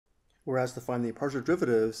we're asked to find the partial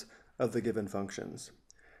derivatives of the given functions.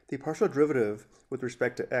 The partial derivative with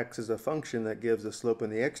respect to x is a function that gives a slope in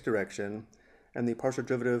the x direction, and the partial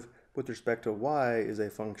derivative with respect to y is a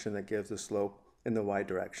function that gives a slope in the y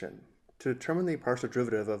direction. To determine the partial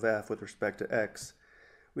derivative of f with respect to x,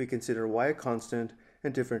 we consider y a constant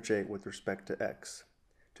and differentiate with respect to x.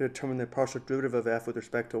 To determine the partial derivative of f with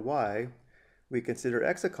respect to y, we consider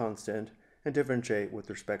x a constant and differentiate with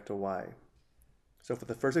respect to y. So for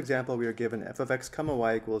the first example, we are given f of x comma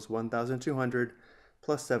y equals 1,200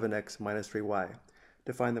 plus 7x minus 3y.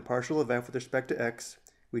 To find the partial of f with respect to x,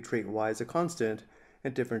 we treat y as a constant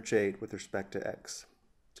and differentiate with respect to x.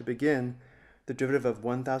 To begin, the derivative of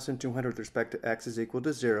 1,200 with respect to x is equal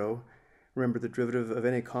to 0. Remember, the derivative of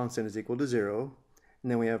any constant is equal to 0.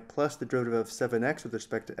 And then we have plus the derivative of 7x with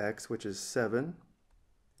respect to x, which is 7.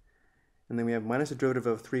 And then we have minus the derivative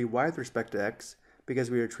of 3y with respect to x, because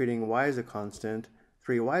we are treating y as a constant,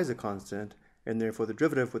 3y as a constant, and therefore the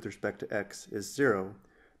derivative with respect to x is 0.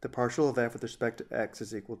 The partial of f with respect to x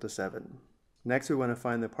is equal to 7. Next, we want to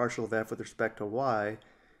find the partial of f with respect to y,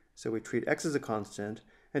 so we treat x as a constant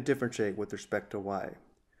and differentiate with respect to y.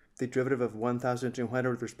 The derivative of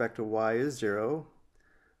 1,200 with respect to y is 0,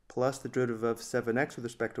 plus the derivative of 7x with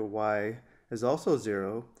respect to y is also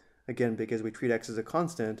 0, again because we treat x as a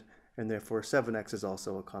constant, and therefore 7x is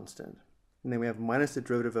also a constant. And then we have minus the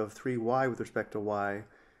derivative of 3y with respect to y,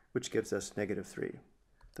 which gives us negative 3.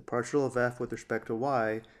 The partial of f with respect to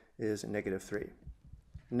y is negative 3.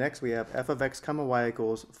 Next, we have f of x comma y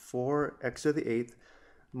equals 4x to the 8th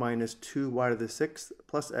minus 2y to the 6th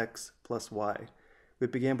plus x plus y. We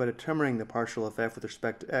begin by determining the partial of f with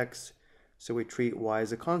respect to x, so we treat y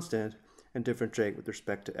as a constant and differentiate with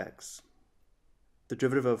respect to x. The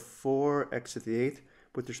derivative of 4x to the 8th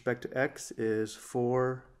with respect to x is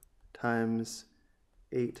 4 times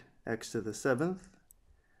 8x to the 7th.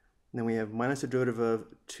 And then we have minus the derivative of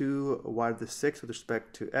 2y to the 6th with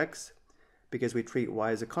respect to x. Because we treat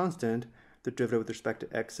y as a constant, the derivative with respect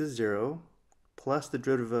to x is 0, plus the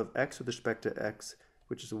derivative of x with respect to x,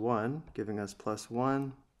 which is 1, giving us plus 1.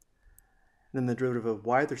 And then the derivative of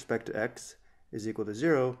y with respect to x is equal to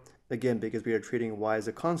 0, again because we are treating y as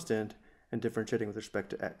a constant and differentiating with respect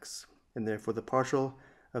to x. And therefore the partial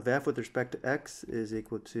of f with respect to x is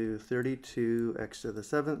equal to 32x to the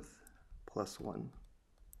 7th plus 1.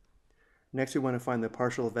 Next, we want to find the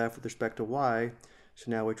partial of f with respect to y, so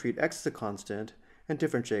now we treat x as a constant and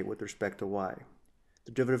differentiate with respect to y.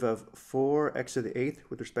 The derivative of 4x to the 8th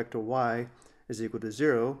with respect to y is equal to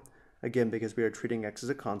 0, again because we are treating x as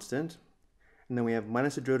a constant. And then we have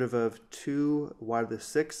minus the derivative of 2y to the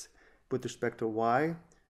 6th with respect to y,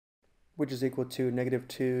 which is equal to negative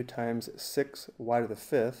 2 times 6y to the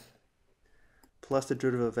 5th, plus the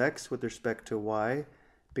derivative of x with respect to y,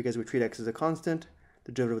 because we treat x as a constant,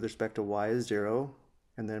 the derivative with respect to y is 0,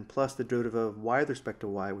 and then plus the derivative of y with respect to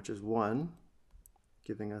y, which is 1,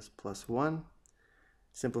 giving us plus 1.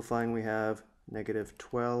 Simplifying, we have negative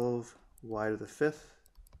 12y to the 5th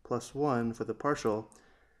plus 1 for the partial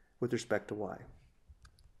with respect to y.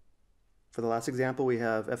 For the last example, we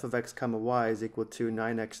have f of x comma y is equal to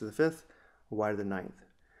 9x to the 5th, y to the 9th.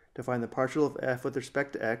 To find the partial of f with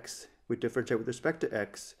respect to x, we differentiate with respect to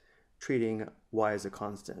x, treating y as a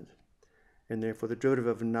constant. And therefore the derivative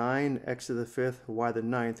of 9x to the 5th, y to the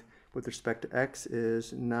 9th, with respect to x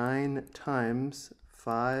is 9 times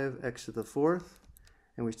 5x to the 4th,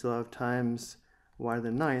 and we still have times y to the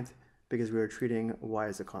 9th because we are treating y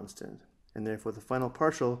as a constant. And therefore the final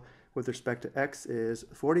partial with respect to x is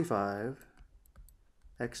 45,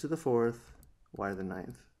 x to the 4th, y to the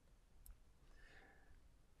 9th.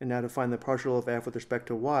 And now to find the partial of f with respect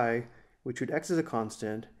to y, we treat x as a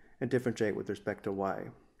constant and differentiate with respect to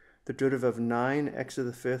y. The derivative of 9x to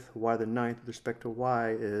the 5th, y to the 9th with respect to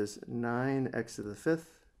y is 9x to the 5th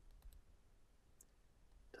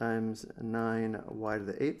times 9y to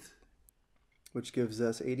the 8th, which gives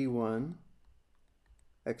us 81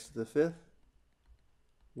 x to the 5th,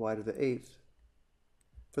 y to the 8th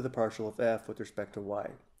for the partial of f with respect to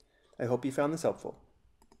y. I hope you found this helpful.